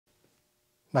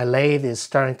My lathe is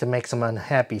starting to make some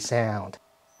unhappy sound.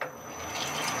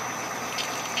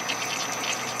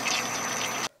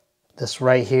 This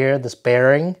right here, this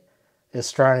bearing, is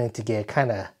starting to get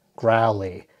kind of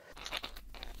growly.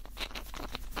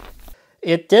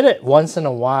 It did it once in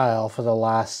a while for the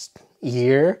last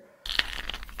year,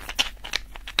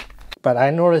 but I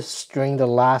noticed during the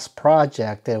last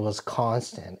project it was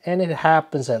constant, and it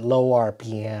happens at low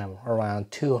RPM,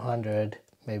 around 200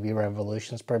 maybe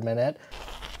revolutions per minute.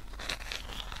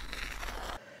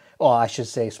 Well, I should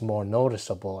say it's more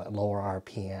noticeable at lower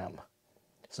RPM.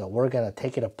 So we're gonna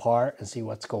take it apart and see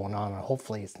what's going on, and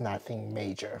hopefully it's nothing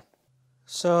major.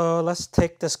 So let's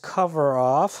take this cover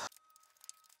off.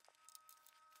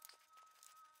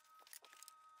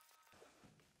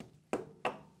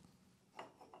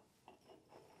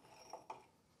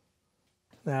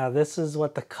 Now this is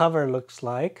what the cover looks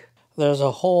like. There's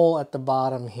a hole at the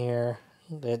bottom here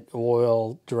that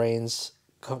oil drains,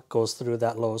 goes through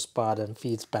that low spot and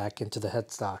feeds back into the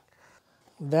headstock.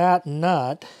 That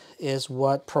nut is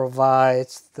what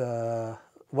provides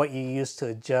what you use to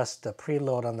adjust the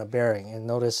preload on the bearing. And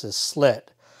notice it's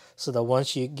slit, so that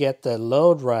once you get the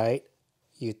load right,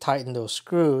 you tighten those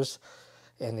screws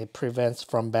and it prevents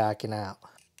from backing out.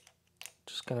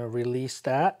 Just gonna release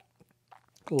that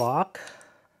lock.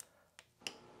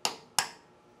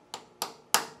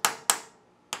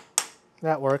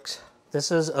 That works.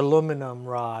 This is aluminum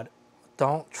rod.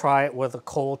 Don't try it with a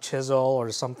cold chisel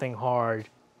or something hard.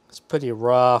 It's pretty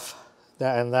rough.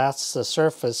 And that's the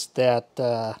surface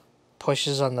that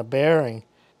pushes on the bearing.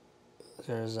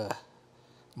 There's a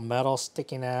metal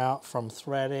sticking out from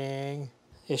threading.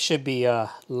 It should be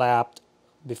lapped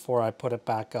before I put it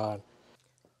back on.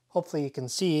 Hopefully you can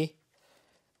see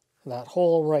that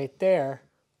hole right there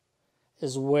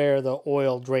is where the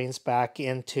oil drains back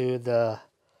into the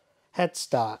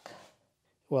headstock.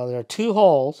 Well, there are two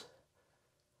holes,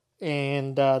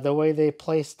 and the way they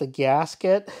place the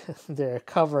gasket, they're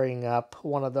covering up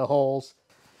one of the holes.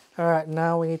 All right,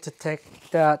 now we need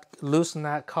to loosen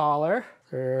that collar.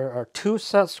 There are two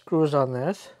set screws on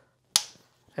this,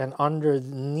 and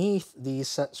underneath these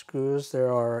set screws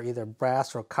there are either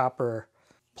brass or copper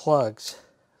plugs,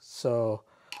 so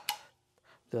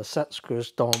the set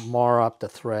screws don't mar up the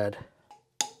thread.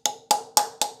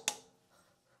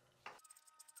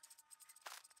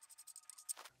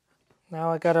 Now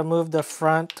I gotta move the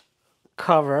front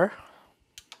cover.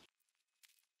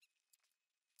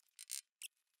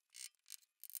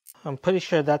 I'm pretty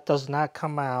sure that does not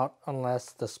come out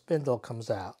unless the spindle comes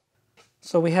out.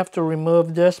 So we have to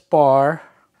remove this bar.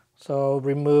 So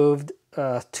removed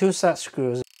two set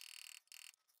screws.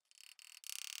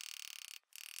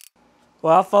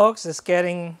 Well, folks, it's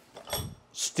getting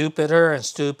stupider and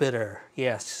stupider.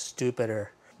 Yes,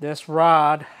 stupider. This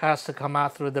rod has to come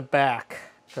out through the back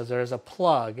because there's a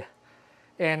plug.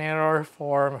 And in order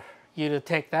for you to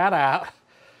take that out,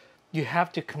 you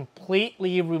have to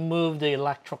completely remove the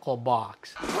electrical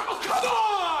box. Oh, come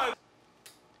on!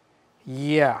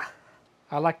 Yeah,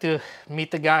 I'd like to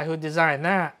meet the guy who designed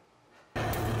that.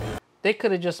 They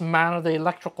could have just mounted the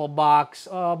electrical box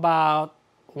about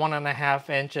 1.5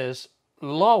 inches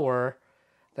lower,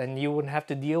 then you wouldn't have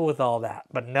to deal with all that.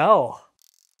 But no.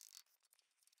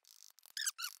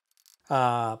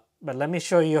 But let me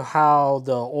show you how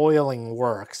the oiling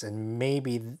works, and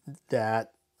maybe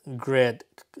that grit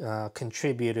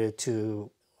contributed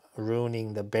to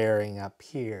ruining the bearing up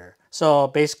here. So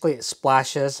basically it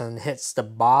splashes and hits the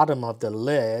bottom of the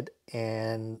lid,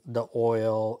 and the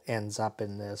oil ends up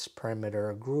in this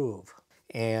perimeter groove.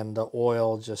 And the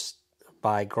oil just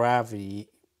by gravity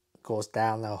goes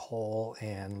down the hole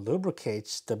and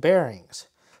lubricates the bearings.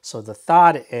 So the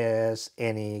thought is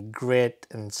any grit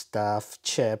and stuff,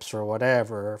 chips or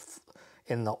whatever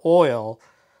in the oil,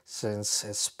 since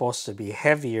it's supposed to be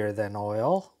heavier than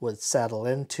oil, would settle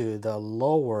into the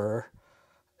lower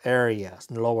areas,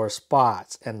 lower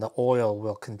spots, and the oil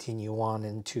will continue on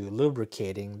into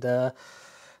lubricating the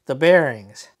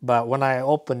bearings. But when I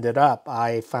opened it up,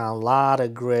 I found a lot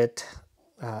of grit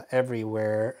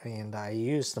everywhere, and I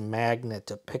used the magnet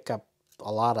to pick up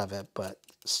a lot of it, but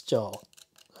still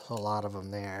a lot of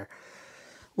them there,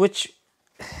 which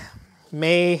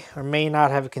may or may not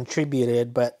have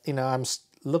contributed. But you know, I'm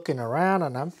looking around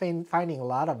and I'm finding a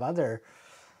lot of other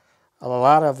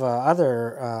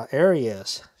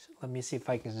areas. Let me see if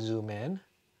I can zoom in.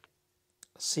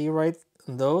 See right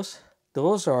those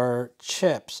are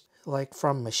chips, like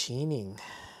from machining.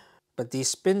 But these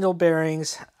spindle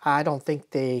bearings, I don't think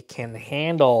they can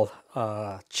handle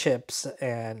chips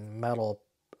and metal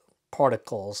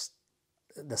particles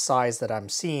the size that I'm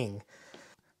seeing.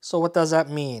 So what does that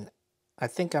mean? I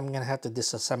think I'm gonna have to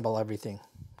disassemble everything.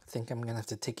 I think I'm gonna have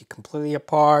to take it completely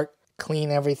apart,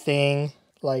 clean everything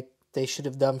like they should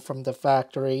have done from the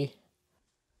factory.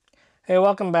 Hey,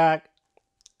 welcome back.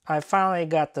 I finally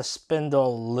got the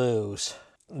spindle loose.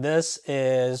 This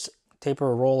is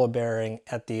taper roller bearing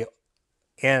at the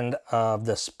end of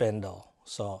the spindle.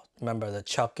 So remember, the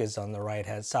chuck is on the right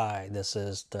hand side. This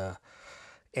is the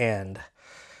end.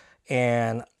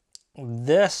 And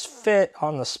this fit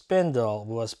on the spindle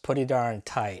was pretty darn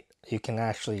tight. You can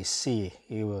actually see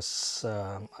it was,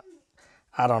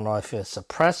 I don't know if it's a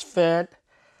press fit,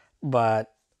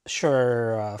 but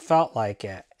sure felt like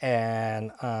it.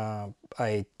 And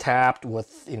I tapped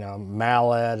with,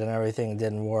 mallet and everything,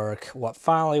 didn't work. What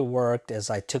finally worked is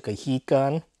I took a heat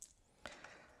gun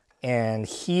and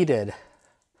heated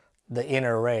the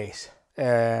inner race.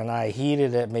 And I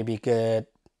heated it maybe good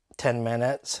 10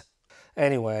 minutes.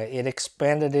 Anyway, it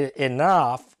expanded it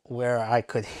enough where I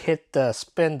could hit the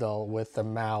spindle with the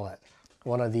mallet.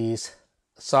 One of these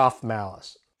soft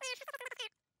mallets.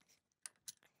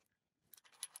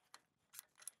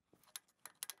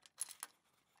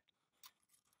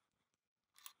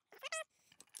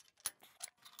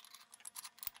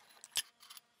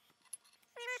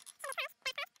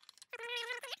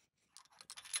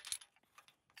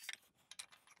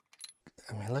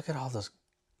 I mean, look at all those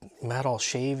metal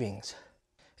shavings.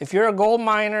 If you're a gold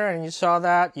miner and you saw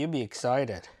that, you'd be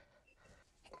excited.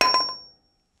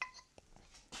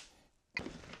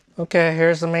 Okay,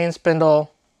 here's the main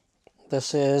spindle.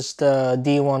 This is the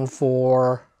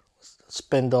D14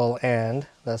 spindle end.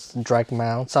 That's the direct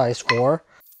mount, size 4.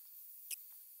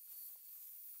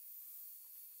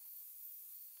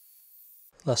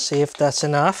 Let's see if that's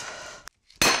enough.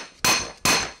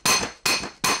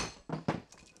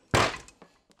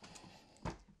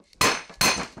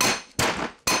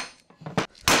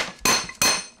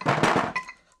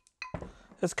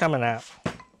 It's coming out.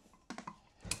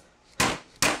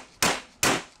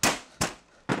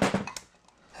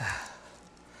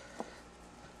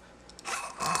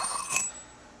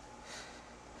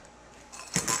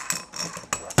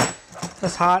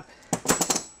 It's hot.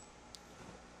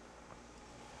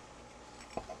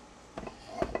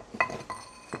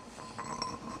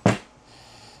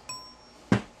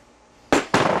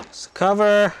 It's the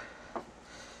cover.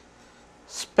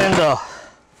 Spindle.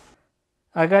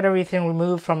 I got everything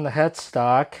removed from the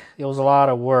headstock. It was a lot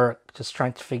of work just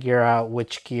trying to figure out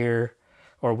which gear,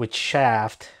 or which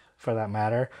shaft for that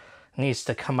matter, needs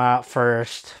to come out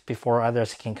first before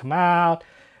others can come out.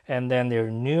 And then there are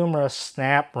numerous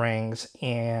snap rings,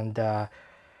 and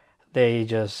they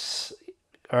just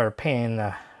are a pain in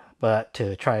the butt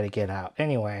to try to get out.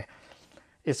 Anyway,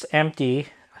 it's empty,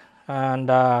 and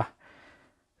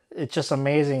it's just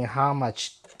amazing how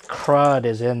much crud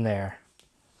is in there.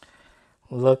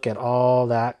 Look at all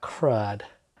that crud.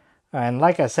 And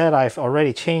like I said, I've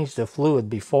already changed the fluid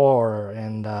before,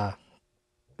 and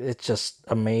it just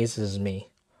amazes me.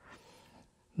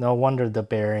 No wonder the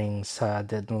bearings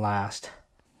didn't last.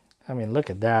 I mean, look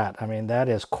at that. I mean, that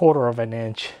is 1/4 of an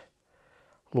inch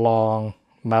long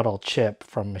metal chip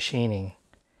from machining,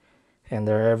 and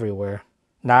they're everywhere.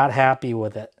 Not happy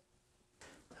with it.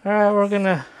 All right, we're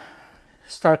gonna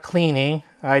start cleaning.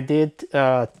 I did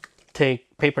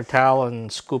take paper towel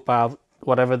and scoop out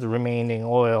whatever the remaining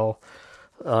oil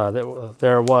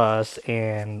there was,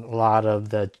 and a lot of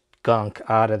the gunk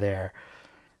out of there.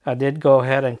 I did go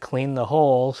ahead and clean the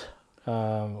holes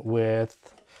with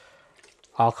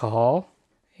alcohol,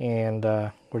 and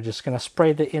we're just gonna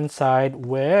spray the inside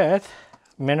with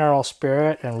mineral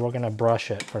spirit, and we're gonna brush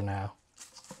it for now.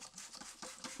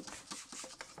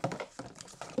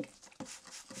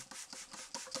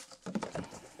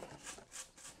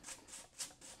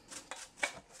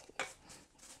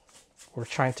 We're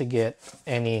trying to get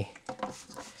any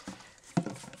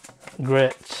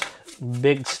grit,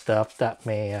 big stuff that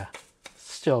may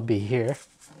still be here.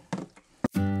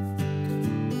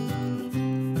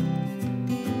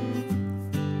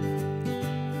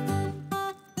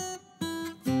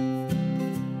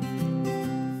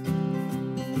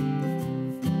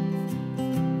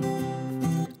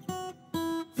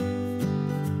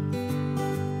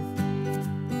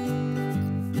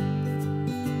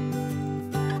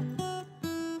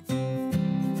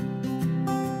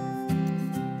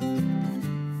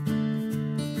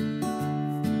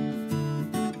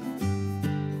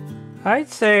 I'd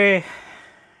say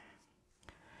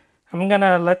I'm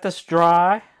gonna let this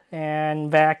dry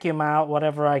and vacuum out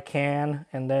whatever I can,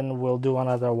 and then we'll do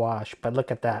another wash. But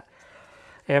look at that.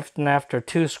 After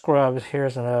 2 scrubs,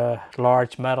 here's a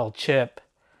large metal chip.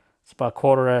 It's about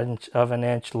 1/4 of an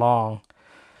inch long.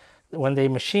 when they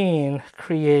machine,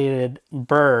 created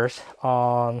burrs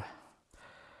on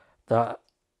the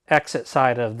exit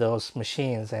side of those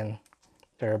machines, and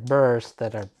there are burrs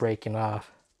that are breaking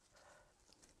off.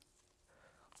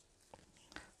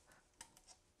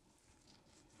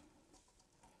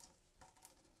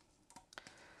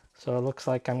 So it looks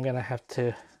like I'm gonna have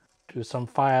to do some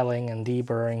filing and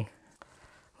deburring.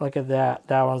 Look at that.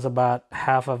 That one's about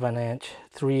 1/2 of an inch,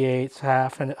 3/8,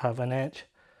 half of an inch.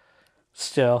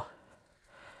 Still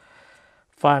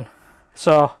fun.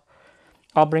 So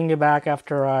I'll bring you back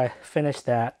after I finish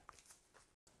that.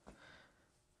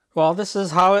 Well, this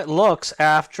is how it looks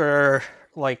after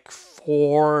like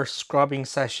 4 scrubbing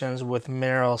sessions with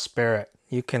mineral spirit.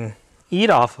 You can eat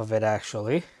off of it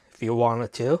actually if you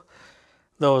wanted to.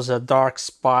 Those dark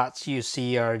spots you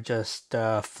see are just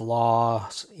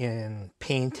flaws in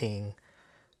painting,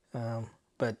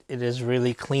 but it is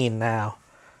really clean now.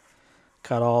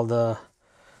 Got all the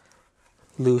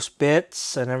loose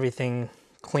bits and everything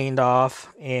cleaned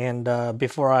off, and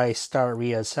before I start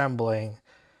reassembling,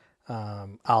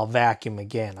 I'll vacuum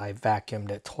again. I vacuumed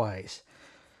it twice,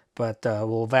 but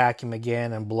we'll vacuum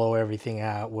again and blow everything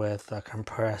out with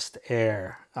compressed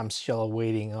air. I'm still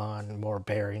waiting on more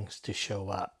bearings to show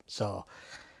up, so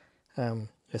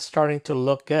it's starting to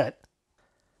look good.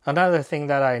 Another thing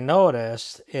that I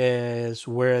noticed is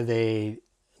where they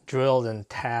drilled and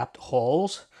tapped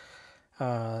holes,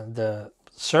 the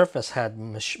surface had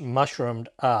mushroomed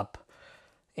up,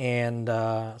 and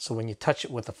so when you touch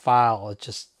it with a file,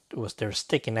 they're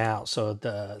sticking out, so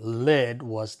the lid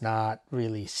was not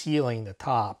really sealing the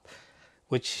top,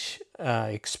 which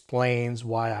explains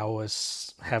why I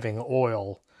was having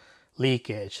oil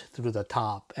leakage through the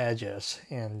top edges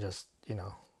and just,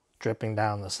 dripping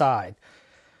down the side.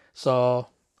 So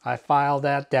I filed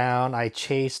that down. I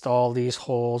chased all these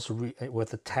holes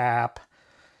with a tap,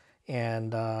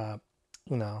 and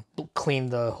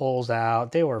cleaned the holes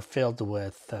out. They were filled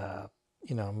with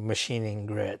machining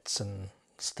grits and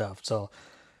stuff. So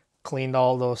cleaned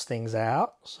all those things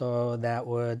out so that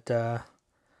would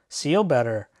seal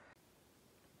better.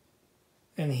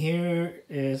 And here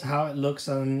is how it looks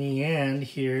on the end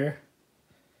here.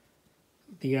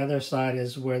 The other side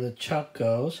is where the chuck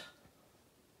goes.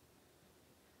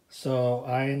 So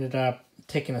I ended up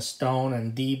taking a stone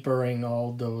and deburring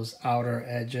all those outer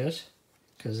edges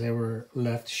because they were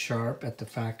left sharp at the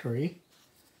factory.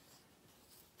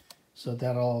 So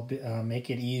that'll make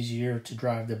it easier to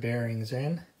drive the bearings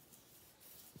in.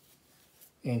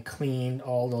 And cleaned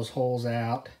all those holes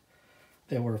out.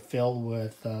 They were filled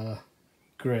with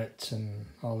grits and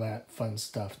all that fun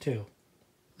stuff too.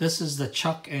 This is the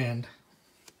chuck end.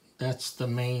 That's the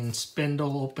main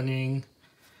spindle opening.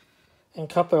 And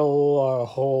a couple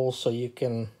holes so you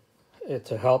can,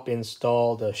 to help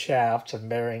install the shafts and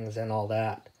bearings and all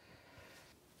that.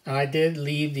 I did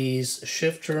leave these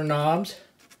shifter knobs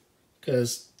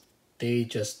because they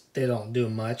don't do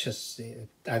much.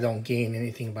 I don't gain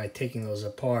anything by taking those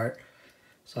apart,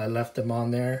 so I left them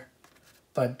on there,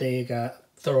 but they got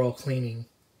thorough cleaning.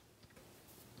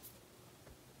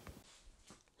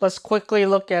 Let's quickly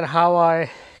look at how I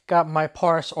got my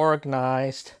parts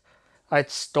organized. I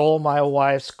stole my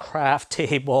wife's craft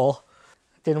table.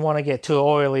 Didn't want to get too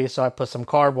oily, so I put some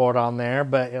cardboard on there,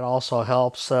 but it also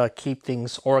helps keep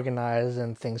things organized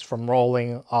and things from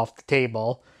rolling off the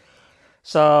table.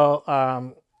 So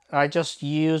I just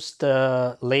used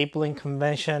the labeling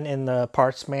convention in the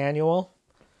parts manual.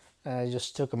 I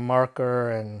just took a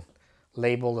marker and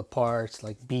labeled the parts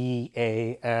like B,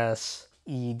 A, S,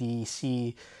 E, D,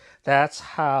 C. That's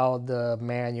how the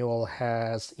manual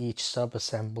has each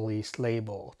sub-assemblies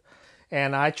labeled.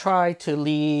 And I try to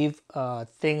leave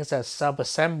things as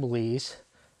sub-assemblies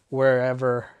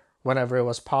whenever it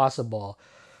was possible.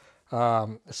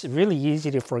 It's really easy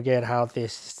to forget how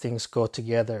these things go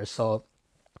together. So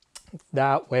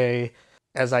that way,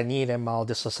 as I need them, I'll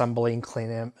disassemble and clean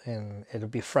them, and it'll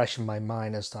be fresh in my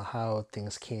mind as to how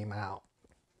things came out.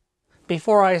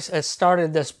 Before I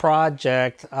started this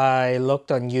project, I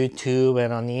looked on YouTube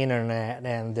and on the internet,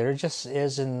 and there just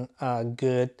isn't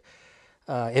good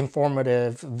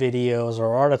informative videos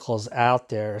or articles out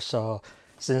there. So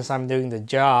since I'm doing the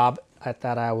job, I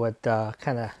thought I would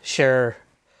kind of share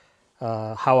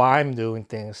how I'm doing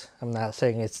things. I'm not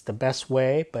saying it's the best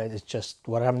way, but it's just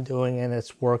what I'm doing and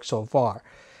it's worked so far.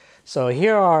 So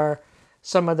here are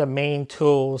some of the main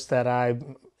tools that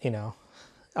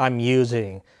I'm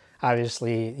using.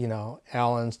 Obviously,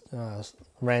 Allen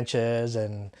wrenches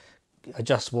and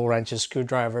adjustable wrenches,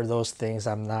 screwdriver, those things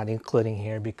I'm not including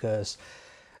here because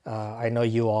I know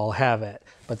you all have it.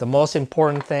 But the most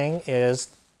important thing is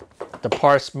the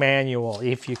parts manual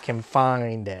if you can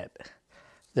find it.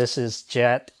 This is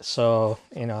JET, so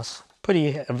you know it's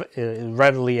pretty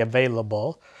readily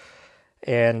available,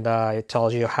 and it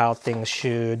tells you how things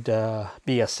should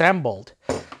be assembled.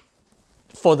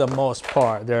 For the most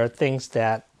part, there are things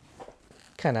that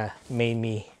kind of made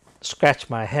me scratch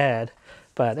my head,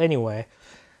 but anyway,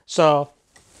 so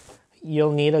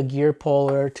you'll need a gear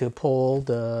puller to pull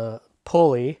the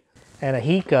pulley and a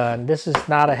heat gun. This is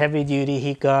not a heavy duty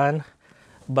heat gun,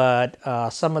 but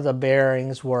some of the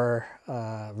bearings were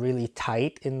really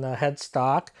tight in the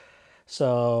headstock,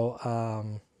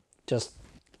 so just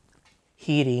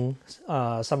heating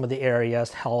some of the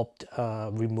areas helped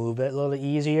remove it a little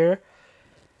easier.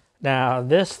 Now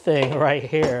this thing right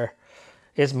here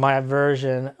is my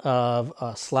version of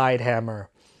a slide hammer.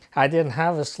 I didn't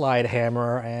have a slide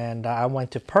hammer, and I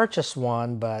went to purchase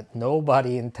one, but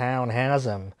nobody in town has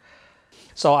them.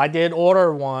 So I did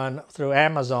order one through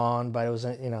Amazon, but it was,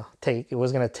 you know, it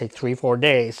was gonna take 3-4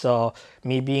 days. So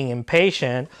me being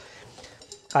impatient,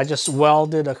 I just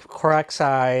welded a correct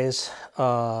size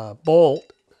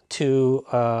bolt to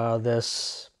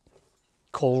this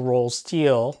cold rolled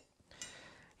steel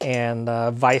and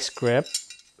vice grip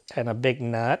and a big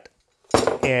nut,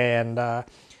 and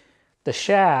the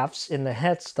shafts in the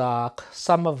headstock,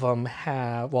 some of them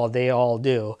have, well, they all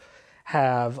do,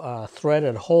 have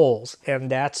threaded holes, and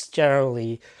that's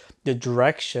generally the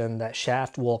direction that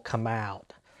shaft will come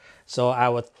out. So I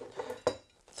would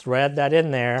thread that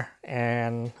in there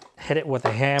and hit it with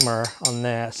a hammer on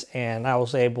this, and I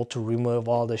was able to remove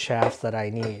all the shafts that I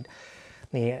need.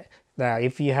 Now,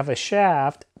 if you have a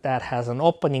shaft that has an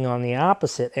opening on the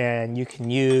opposite end, you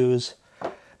can use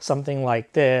something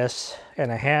like this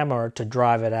and a hammer to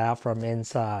drive it out from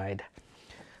inside.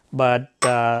 But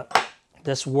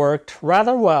this worked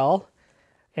rather well,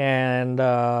 and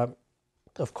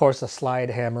of course a slide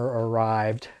hammer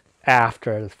arrived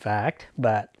after the fact,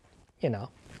 but you know,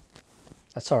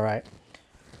 that's all right.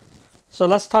 So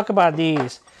let's talk about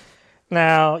these.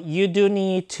 Now you do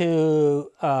need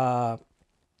to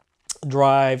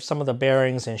drive some of the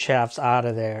bearings and shafts out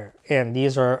of there, and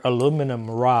these are aluminum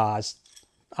rods.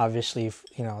 Obviously,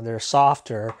 you know, they're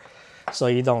softer, so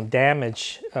you don't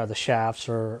damage the shafts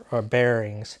or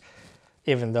bearings,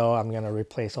 even though I'm going to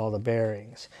replace all the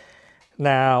bearings.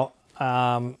 Now,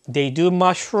 they do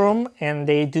mushroom, and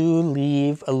they do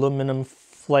leave aluminum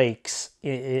flakes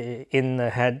in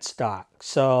the headstock.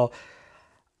 So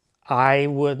I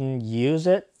wouldn't use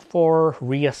it for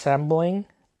reassembling,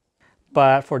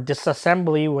 but for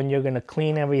disassembly, when you're going to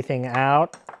clean everything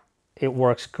out, it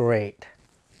works great.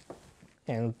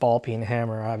 And ball peen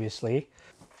hammer, obviously.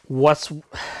 What's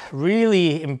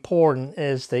really important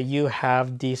is that you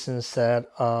have decent set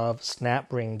of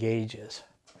snap ring gauges.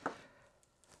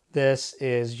 This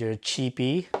is your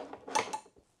cheapie,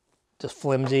 just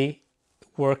flimsy,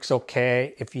 works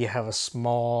okay if you have a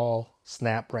small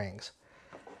snap rings.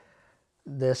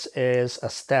 This is a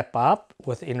step up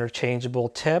with interchangeable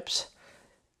tips.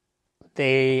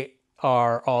 They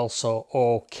are also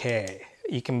okay.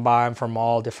 You can buy them from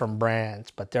all different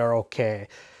brands, but they're okay.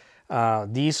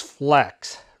 These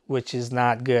flex, which is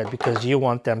not good because you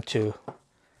want them to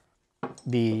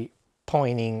be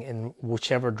pointing in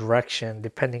whichever direction,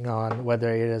 depending on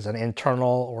whether it is an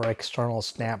internal or external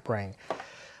snap ring.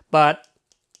 But,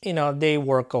 you know, they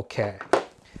work okay.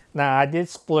 Now, I did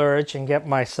splurge and get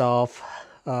myself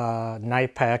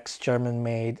Knipex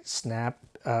German-made snap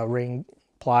ring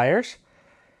pliers,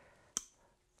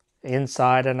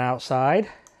 inside and outside.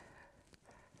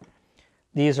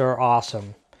 These are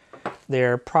awesome.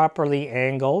 They're properly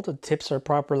angled, the tips are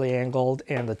properly angled,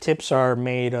 and the tips are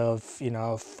made of, you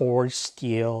know, forged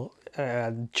steel,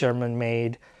 German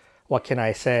made. What can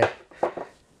I say?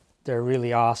 They're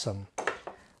really awesome.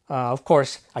 Of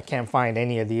course, I can't find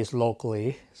any of these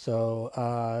locally,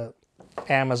 so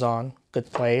Amazon,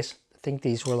 good place. I think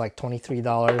these were like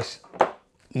 $23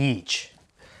 each.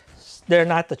 They're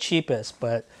not the cheapest,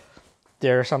 but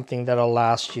they're something that'll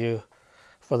last you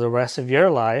for the rest of your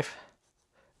life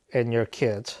and your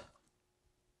kids.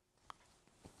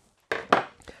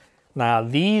 Now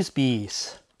these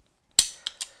bees,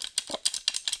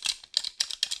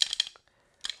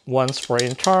 one's for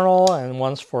internal and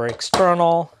one's for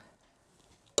external.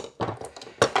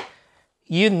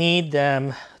 You need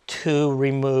them to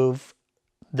remove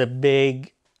the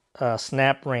big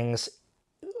snap rings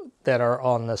that are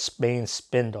on the main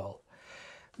spindle.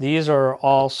 These are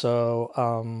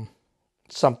also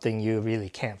something you really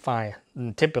can't find,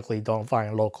 and typically don't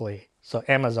find locally. So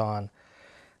Amazon.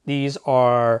 These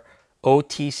are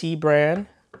OTC brand,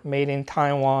 made in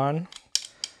Taiwan.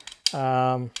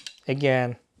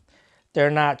 Again, They're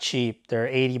not cheap. They're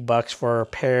 80 bucks for a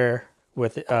pair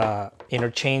with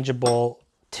interchangeable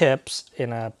tips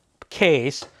in a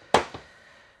case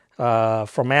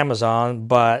from Amazon.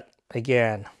 But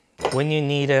again, when you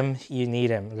need them, you need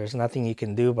them. There's nothing you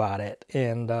can do about it.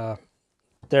 And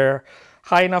they're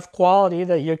high enough quality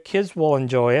that your kids will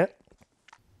enjoy it.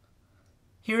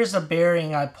 Here's a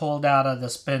bearing I pulled out of the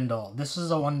spindle. This is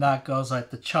the one that goes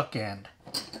at the chuck end.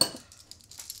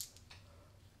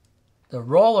 The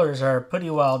rollers are pretty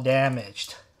well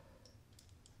damaged.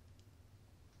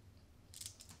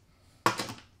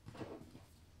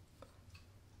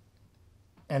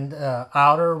 And the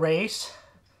outer race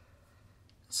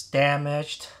is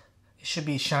damaged. It should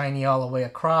be shiny all the way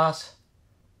across.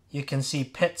 You can see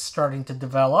pits starting to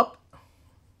develop.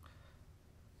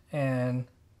 And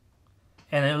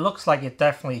it looks like it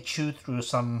definitely chewed through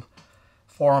some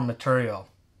foreign material.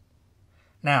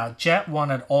 Now, Jet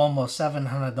wanted almost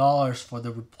 $700 for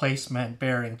the replacement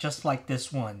bearing, just like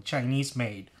this one, Chinese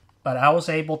made. But I was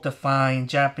able to find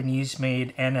Japanese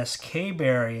made NSK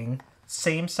bearing,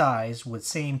 same size with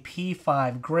same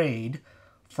P5 grade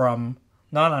from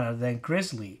none other than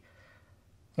Grizzly.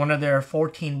 One of their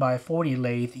 14x40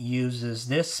 lathe uses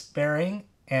this bearing,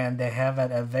 and they have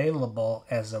it available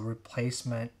as a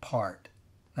replacement part.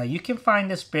 Now you can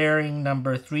find this bearing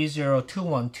number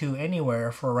 30212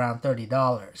 anywhere for around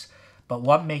 $30. But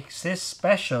what makes this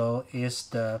special is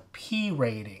the P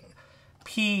rating.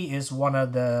 P is one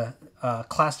of the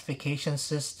classification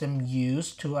system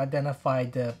used to identify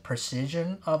the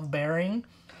precision of bearing.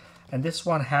 And this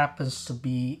one happens to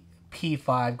be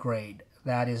P5 grade.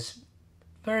 That is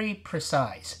very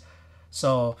precise.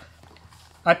 So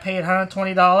I paid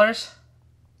 $120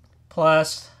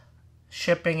 plus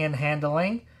shipping and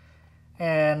handling,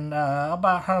 and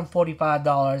about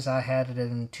 $145 I had it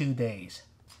in 2 days.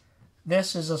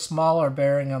 This is a smaller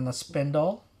bearing on the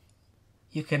spindle.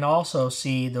 You can also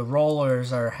see the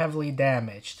rollers are heavily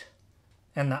damaged,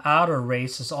 and the outer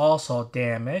race is also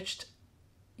damaged.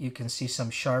 You can see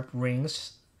some sharp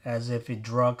rings as if it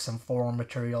drug some foreign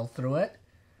material through it,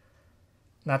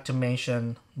 not to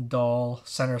mention dull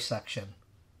center section.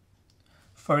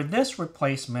 For this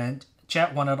replacement,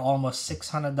 Jet wanted almost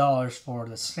 $600 for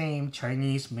the same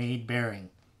Chinese-made bearing.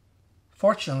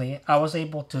 Fortunately, I was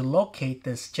able to locate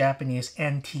this Japanese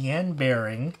NTN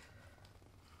bearing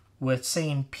with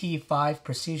same P5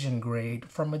 precision grade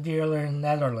from a dealer in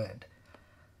Netherlands.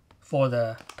 For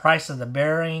the price of the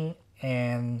bearing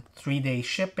and 3-day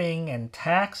shipping and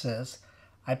taxes,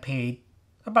 I paid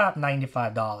about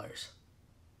 $95.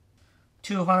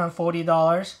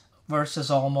 $240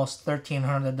 versus almost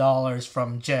 $1,300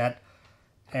 from Jet,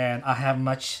 and I have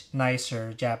much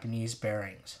nicer Japanese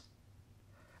bearings.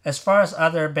 As far as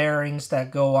other bearings that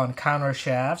go on counter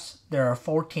shafts, there are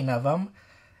 14 of them,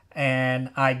 and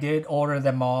I did order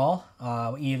them all,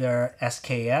 either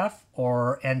SKF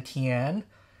or NTN,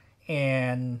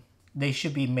 and they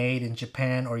should be made in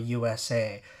Japan or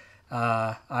USA.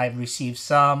 I've received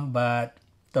some, but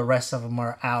the rest of them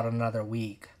are out another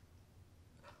week.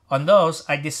 On those,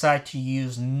 I decided to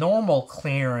use normal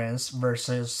clearance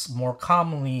versus more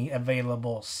commonly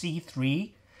available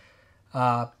C3.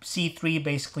 C3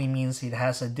 basically means it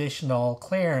has additional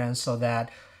clearance so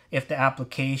that if the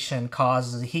application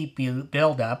causes a heat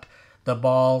buildup, the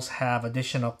balls have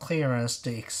additional clearance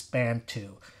to expand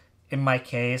to. In my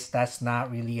case, that's not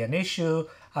really an issue.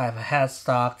 I have a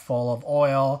headstock full of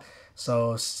oil,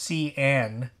 so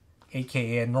CN,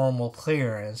 aka normal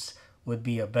clearance, would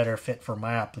be a better fit for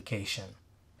my application.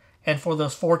 And for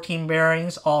those 14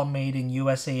 bearings, all made in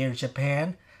USA or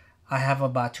Japan, I have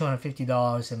about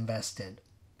 $250 invested.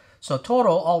 So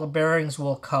total, all the bearings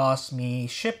will cost me,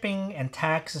 shipping and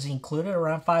taxes included,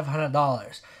 around $500. Now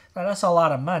that's a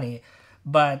lot of money,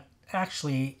 but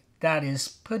actually that is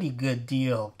pretty good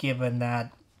deal given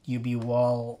that you'd be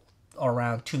well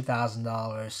around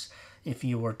 $2,000 if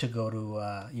you were to go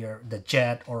to the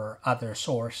Jet or other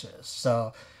sources.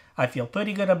 So I feel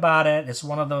pretty good about it. It's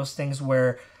one of those things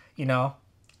where, you know,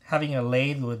 having a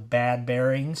lathe with bad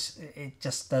bearings, it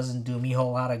just doesn't do me a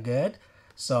whole lot of good.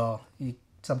 So you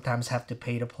sometimes have to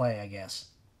pay to play, I guess.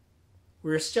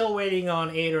 We're still waiting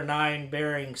on 8 or 9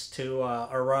 bearings to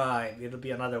arrive. It'll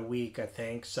be another week, I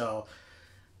think. So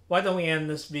why don't we end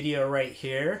this video right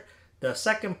here? The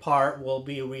second part will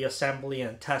be reassembly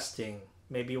and testing.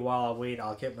 Maybe while I wait,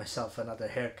 I'll get myself another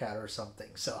haircut or something.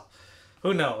 So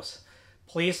who knows?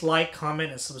 Please like,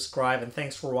 comment, and subscribe, and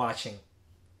thanks for watching.